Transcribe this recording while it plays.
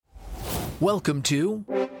Welcome to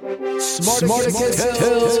Smarticus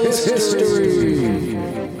Tells History.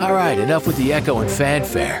 All right, enough with the echo and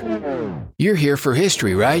fanfare. You're here for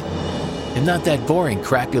history, right? And not that boring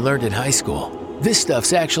crap you learned in high school. This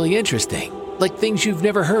stuff's actually interesting. Like things you've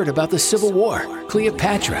never heard about the Civil War,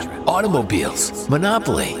 Cleopatra, automobiles,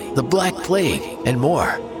 Monopoly, the Black Plague, and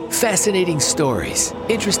more. Fascinating stories,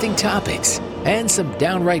 interesting topics, and some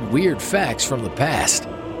downright weird facts from the past.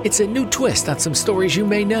 It's a new twist on some stories you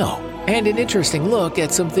may know, and an interesting look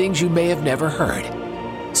at some things you may have never heard.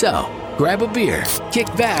 So, grab a beer, kick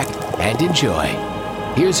back, and enjoy.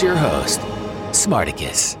 Here's your host,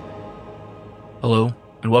 Smarticus. Hello,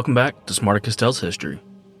 and welcome back to Smarticus Tells History.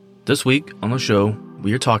 This week on the show,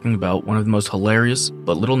 we are talking about one of the most hilarious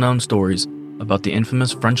but little-known stories about the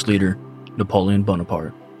infamous French leader, Napoleon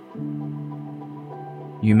Bonaparte.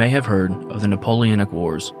 You may have heard of the Napoleonic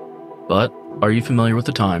Wars, but are you familiar with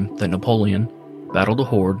the time that Napoleon battled a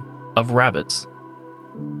horde of rabbits?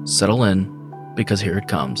 Settle in, because here it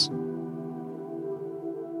comes.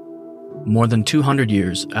 More than 200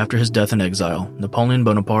 years after his death in exile, Napoleon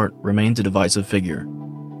Bonaparte remains a divisive figure.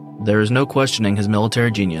 There is no questioning his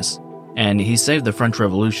military genius, and he saved the French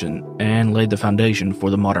Revolution and laid the foundation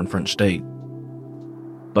for the modern French state.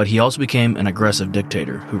 But he also became an aggressive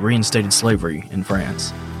dictator who reinstated slavery in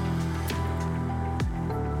France.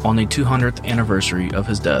 On the 200th anniversary of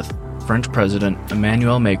his death, French President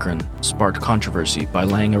Emmanuel Macron sparked controversy by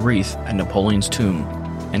laying a wreath at Napoleon's tomb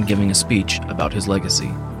and giving a speech about his legacy.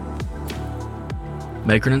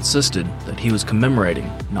 Macron insisted that he was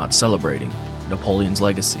commemorating, not celebrating, Napoleon's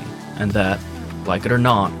legacy, and that, like it or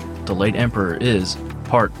not, the late emperor is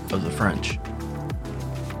part of the French.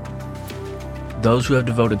 Those who have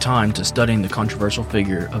devoted time to studying the controversial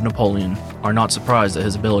figure of Napoleon are not surprised at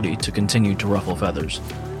his ability to continue to ruffle feathers.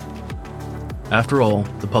 After all,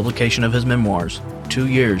 the publication of his memoirs, 2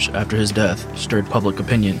 years after his death, stirred public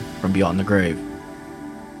opinion from beyond the grave.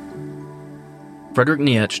 Friedrich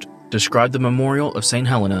Nietzsche described the Memorial of St.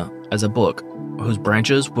 Helena as a book whose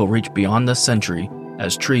branches will reach beyond this century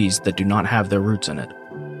as trees that do not have their roots in it.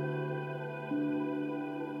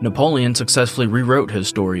 Napoleon successfully rewrote his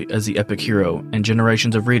story as the epic hero, and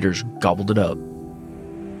generations of readers gobbled it up.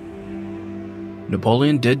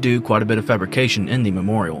 Napoleon did do quite a bit of fabrication in the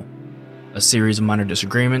memorial. A series of minor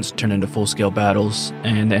disagreements turned into full-scale battles,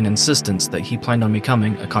 and an insistence that he planned on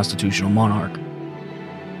becoming a constitutional monarch.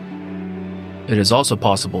 It is also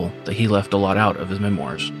possible that he left a lot out of his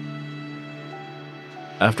memoirs.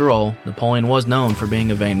 After all, Napoleon was known for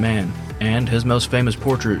being a vain man, and his most famous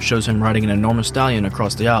portrait shows him riding an enormous stallion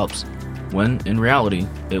across the Alps, when, in reality,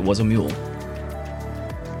 it was a mule.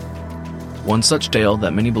 One such tale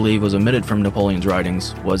that many believe was omitted from Napoleon's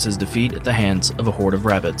writings was his defeat at the hands of a horde of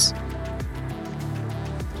rabbits.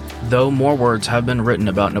 Though more words have been written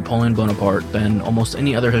about Napoleon Bonaparte than almost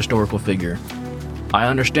any other historical figure, I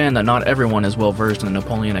understand that not everyone is well versed in the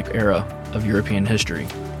Napoleonic era of European history.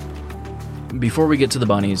 Before we get to the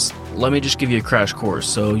bunnies, let me just give you a crash course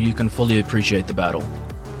so you can fully appreciate the battle.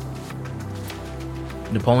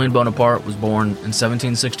 Napoleon Bonaparte was born in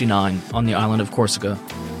 1769 on the island of Corsica,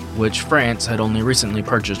 which France had only recently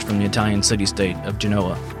purchased from the Italian city-state of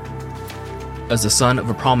Genoa. As the son of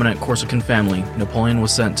a prominent Corsican family, Napoleon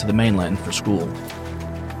was sent to the mainland for school.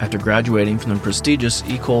 After graduating from the prestigious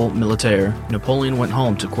École Militaire, Napoleon went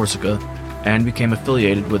home to Corsica and became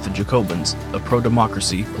affiliated with the Jacobins, a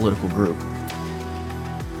pro-democracy political group.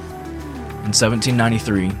 In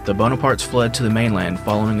 1793, the Bonapartes fled to the mainland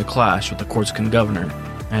following a clash with the Corsican governor,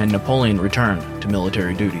 and Napoleon returned to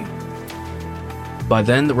military duty. By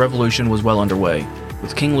then, the revolution was well underway,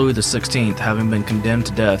 with King Louis XVI having been condemned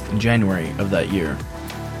to death in January of that year.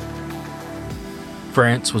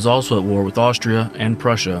 France was also at war with Austria and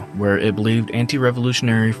Prussia, where it believed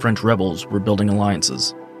anti-revolutionary French rebels were building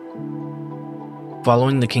alliances.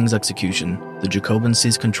 Following the king's execution, the Jacobins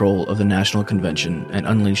seized control of the National Convention and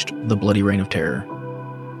unleashed the Bloody Reign of Terror,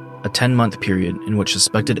 a 10-month period in which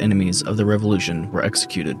suspected enemies of the revolution were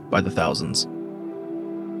executed by the thousands.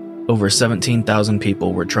 Over 17,000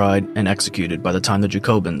 people were tried and executed by the time the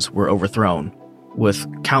Jacobins were overthrown, with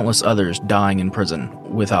countless others dying in prison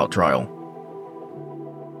without trial.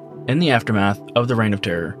 In the aftermath of the Reign of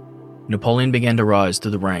Terror, Napoleon began to rise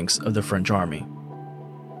through the ranks of the French army.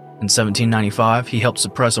 In 1795, he helped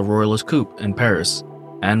suppress a royalist coup in Paris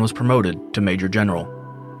and was promoted to Major General.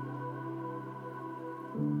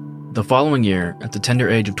 The following year, at the tender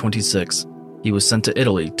age of 26, he was sent to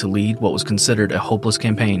Italy to lead what was considered a hopeless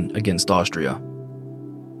campaign against Austria.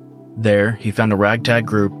 There, he found a ragtag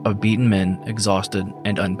group of beaten men, exhausted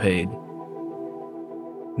and unpaid.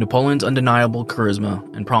 Napoleon's undeniable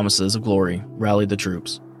charisma and promises of glory rallied the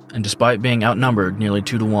troops, and despite being outnumbered nearly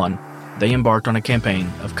 2-1, they embarked on a campaign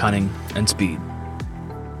of cunning and speed.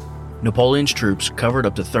 Napoleon's troops covered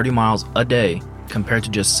up to 30 miles a day compared to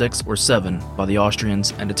just 6 or 7 by the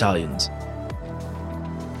Austrians and Italians.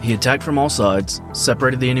 He attacked from all sides,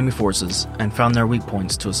 separated the enemy forces, and found their weak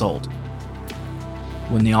points to assault.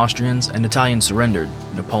 When the Austrians and Italians surrendered,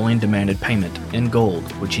 Napoleon demanded payment in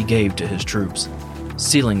gold, which he gave to his troops,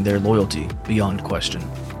 sealing their loyalty beyond question.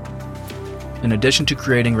 In addition to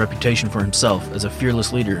creating a reputation for himself as a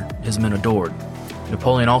fearless leader his men adored,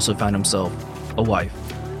 Napoleon also found himself a wife.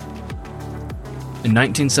 In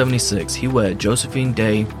 1976, he wed Josephine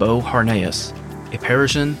de Beauharnais, a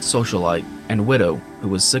Parisian socialite and widow who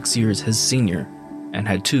was 6 years his senior and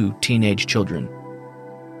had 2 teenage children.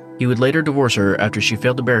 He would later divorce her after she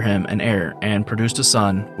failed to bear him an heir and produced a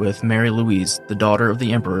son with Mary Louise, the daughter of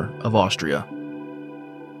the Emperor of Austria.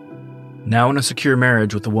 Now in a secure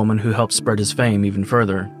marriage with a woman who helped spread his fame even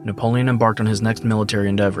further, Napoleon embarked on his next military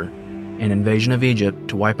endeavor, an invasion of Egypt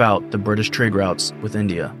to wipe out the British trade routes with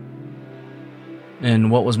India.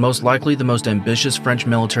 In what was most likely the most ambitious French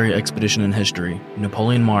military expedition in history,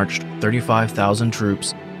 Napoleon marched 35,000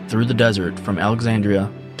 troops through the desert from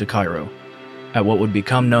Alexandria to Cairo. At what would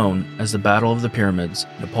become known as the Battle of the Pyramids,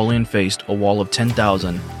 Napoleon faced a wall of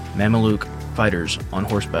 10,000 Mameluke fighters on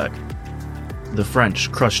horseback. The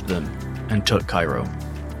French crushed them and took Cairo.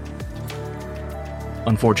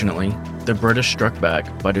 Unfortunately, the British struck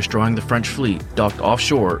back by destroying the French fleet docked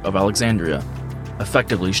offshore of Alexandria,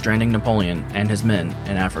 effectively stranding Napoleon and his men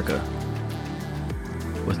in Africa.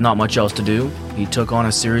 With not much else to do, he took on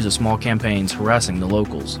a series of small campaigns harassing the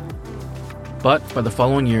locals. But by the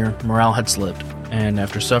following year, morale had slipped, and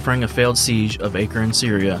after suffering a failed siege of Acre in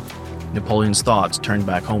Syria, Napoleon's thoughts turned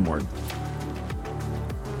back homeward.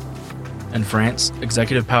 In France,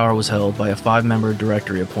 executive power was held by a 5-member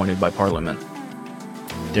directory appointed by Parliament.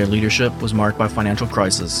 Their leadership was marked by financial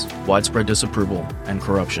crisis, widespread disapproval, and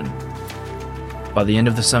corruption. By the end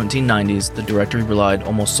of the 1790s, the Directory relied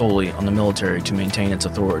almost solely on the military to maintain its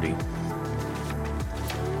authority.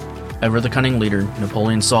 Ever the cunning leader,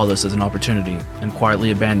 Napoleon saw this as an opportunity and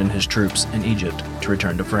quietly abandoned his troops in Egypt to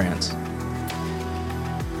return to France.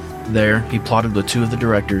 There, he plotted with 2 of the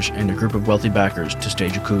directors and a group of wealthy backers to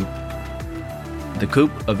stage a coup. The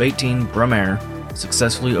coup of 18 Brumaire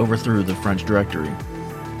successfully overthrew the French Directory,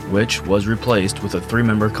 which was replaced with a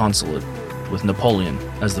 3-member consulate, with Napoleon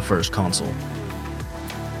as the first consul.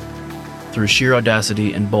 Through sheer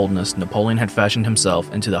audacity and boldness, Napoleon had fashioned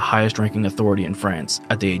himself into the highest-ranking authority in France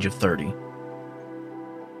at the age of 30.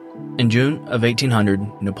 In June of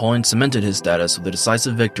 1800, Napoleon cemented his status with a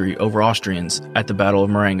decisive victory over Austrians at the Battle of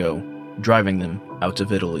Marengo, driving them out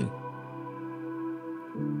of Italy.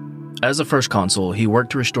 As the first consul, he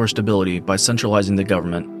worked to restore stability by centralizing the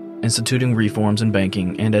government, instituting reforms in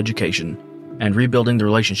banking and education, and rebuilding the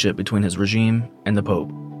relationship between his regime and the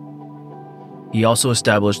Pope. He also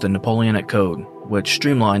established the Napoleonic Code, which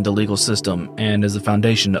streamlined the legal system and is the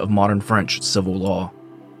foundation of modern French civil law.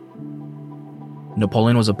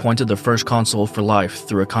 Napoleon was appointed the first consul for life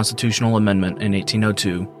through a constitutional amendment in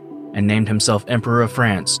 1802 and named himself Emperor of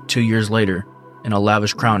France 2 years later in a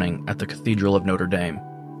lavish crowning at the Cathedral of Notre Dame.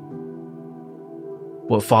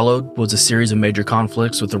 What followed was a series of major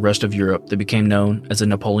conflicts with the rest of Europe that became known as the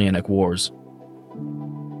Napoleonic Wars.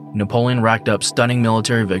 Napoleon racked up stunning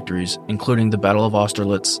military victories, including the Battle of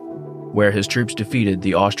Austerlitz, where his troops defeated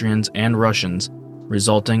the Austrians and Russians,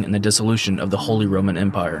 resulting in the dissolution of the Holy Roman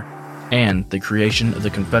Empire, and the creation of the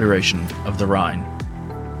Confederation of the Rhine.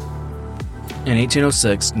 In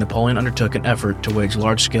 1806, Napoleon undertook an effort to wage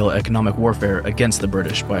large-scale economic warfare against the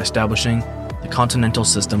British by establishing the continental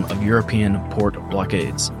system of European port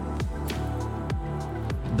blockades.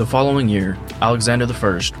 The following year, Alexander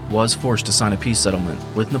I was forced to sign a peace settlement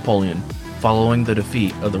with Napoleon following the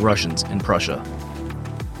defeat of the Russians in Prussia.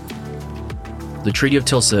 The Treaty of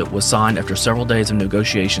Tilsit was signed after several days of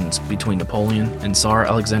negotiations between Napoleon and Tsar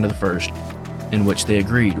Alexander I, in which they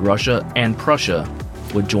agreed Russia and Prussia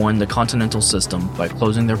would join the continental system by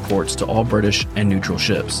closing their ports to all British and neutral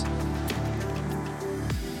ships.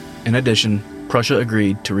 In addition, Prussia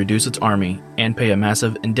agreed to reduce its army and pay a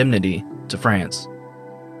massive indemnity to France.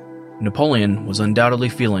 Napoleon was undoubtedly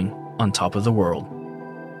feeling on top of the world.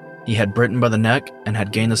 He had Britain by the neck and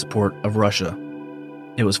had gained the support of Russia.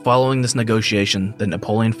 It was following this negotiation that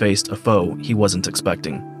Napoleon faced a foe he wasn't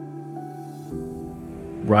expecting.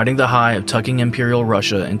 Riding the high of tucking Imperial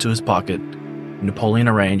Russia into his pocket, Napoleon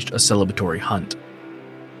arranged a celebratory hunt.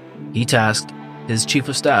 He tasked his chief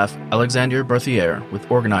of staff, Alexandre Berthier, with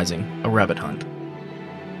organizing a rabbit hunt.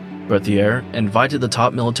 Berthier invited the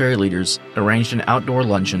top military leaders, arranged an outdoor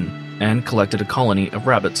luncheon, and collected a colony of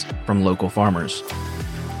rabbits from local farmers.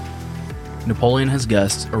 Napoleon and his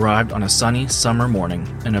guests arrived on a sunny summer morning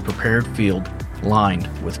in a prepared field lined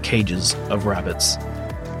with cages of rabbits.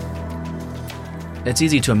 It's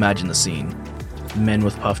easy to imagine the scene. Men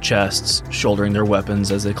with puffed chests, shouldering their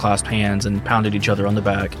weapons as they clasped hands and pounded each other on the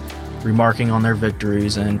back, remarking on their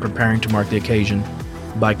victories and preparing to mark the occasion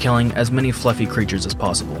by killing as many fluffy creatures as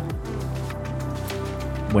possible.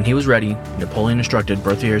 When he was ready, Napoleon instructed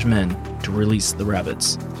Berthier's men to release the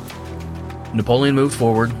rabbits. Napoleon moved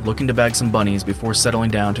forward, looking to bag some bunnies before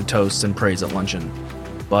settling down to toasts and praise at luncheon.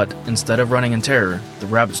 But instead of running in terror, the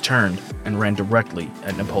rabbits turned and ran directly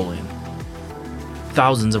at Napoleon.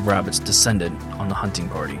 Thousands of rabbits descended on the hunting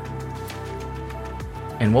party.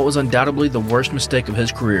 In what was undoubtedly the worst mistake of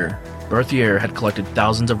his career, Berthier had collected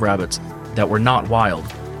thousands of rabbits that were not wild,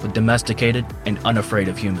 but domesticated and unafraid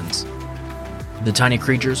of humans. The tiny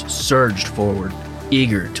creatures surged forward,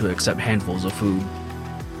 eager to accept handfuls of food.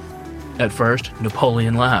 At first,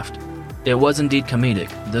 Napoleon laughed. It was indeed comedic,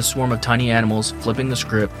 this swarm of tiny animals flipping the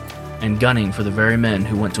script and gunning for the very men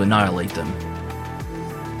who went to annihilate them.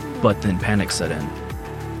 But then panic set in.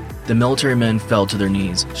 The military men fell to their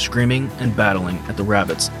knees, screaming and battling at the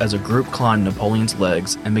rabbits as a group climbed Napoleon's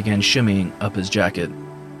legs and began shimmying up his jacket.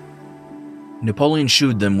 Napoleon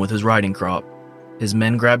shooed them with his riding crop. His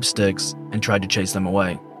men grabbed sticks and tried to chase them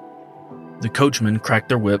away. The coachmen cracked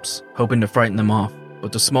their whips, hoping to frighten them off,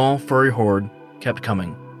 but the small, furry horde kept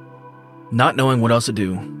coming. Not knowing what else to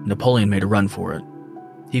do, Napoleon made a run for it.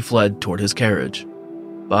 He fled toward his carriage.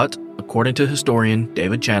 But, according to historian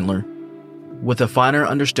David Chandler, with a finer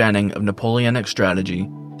understanding of Napoleonic strategy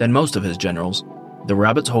than most of his generals, the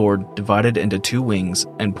rabbits' horde divided into two wings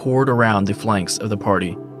and poured around the flanks of the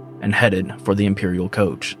party and headed for the imperial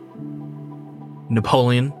coach.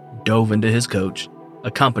 Napoleon dove into his coach,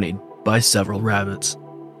 accompanied by several rabbits.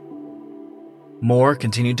 More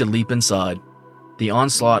continued to leap inside. The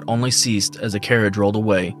onslaught only ceased as the carriage rolled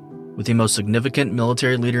away, with the most significant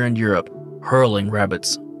military leader in Europe hurling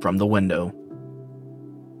rabbits from the window.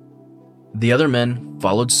 The other men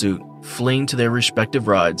followed suit, fleeing to their respective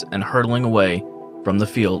rides and hurtling away from the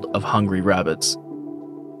field of hungry rabbits.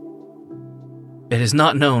 It is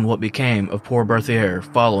not known what became of poor Berthier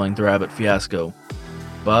following the rabbit fiasco,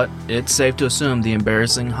 but it's safe to assume the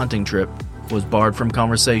embarrassing hunting trip was barred from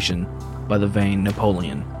conversation by the vain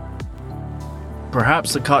Napoleon.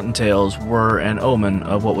 Perhaps the Cottontails were an omen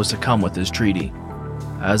of what was to come with this treaty,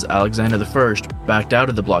 as Alexander I backed out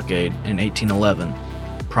of the blockade in 1811,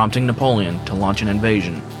 prompting Napoleon to launch an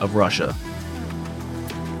invasion of Russia.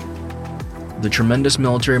 The tremendous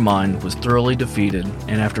military mind was thoroughly defeated,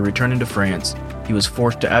 and after returning to France, he was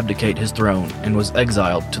forced to abdicate his throne and was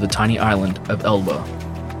exiled to the tiny island of Elba.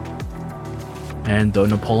 And though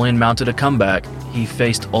Napoleon mounted a comeback, he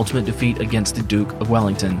faced ultimate defeat against the Duke of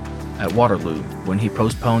Wellington at Waterloo when he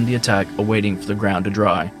postponed the attack awaiting for the ground to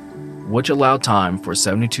dry, which allowed time for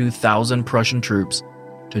 72,000 Prussian troops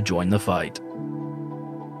to join the fight.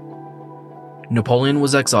 Napoleon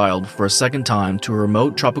was exiled for a second time to a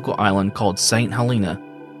remote tropical island called St. Helena,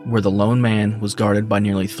 where the lone man was guarded by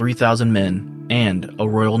nearly 3,000 men and a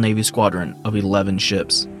Royal Navy squadron of 11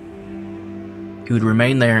 ships. He would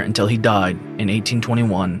remain there until he died in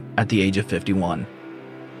 1821 at the age of 51.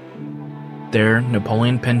 There,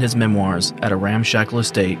 Napoleon penned his memoirs at a ramshackle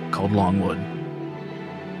estate called Longwood.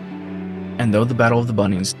 And though the Battle of the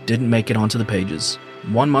Bunnies didn't make it onto the pages,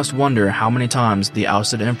 one must wonder how many times the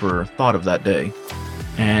ousted emperor thought of that day,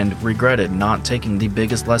 and regretted not taking the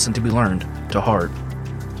biggest lesson to be learned to heart.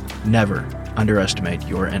 Never underestimate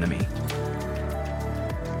your enemy.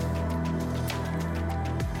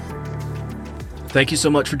 Thank you so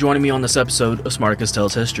much for joining me on this episode of Smartacus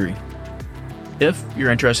Tells History. If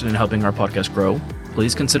you're interested in helping our podcast grow,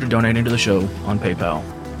 please consider donating to the show on PayPal.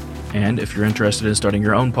 And if you're interested in starting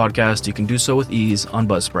your own podcast, you can do so with ease on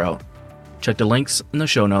Buzzsprout. Check the links in the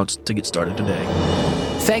show notes to get started today.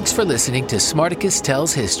 Thanks for listening to Smartacus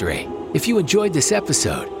Tells History. If you enjoyed this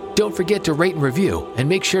episode, don't forget to rate and review and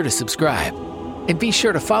make sure to subscribe. And be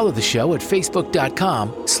sure to follow the show at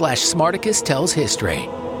facebook.com/Smartacus Tells History.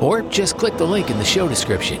 Or just click the link in the show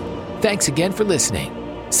description. Thanks again for listening.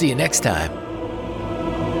 See you next time.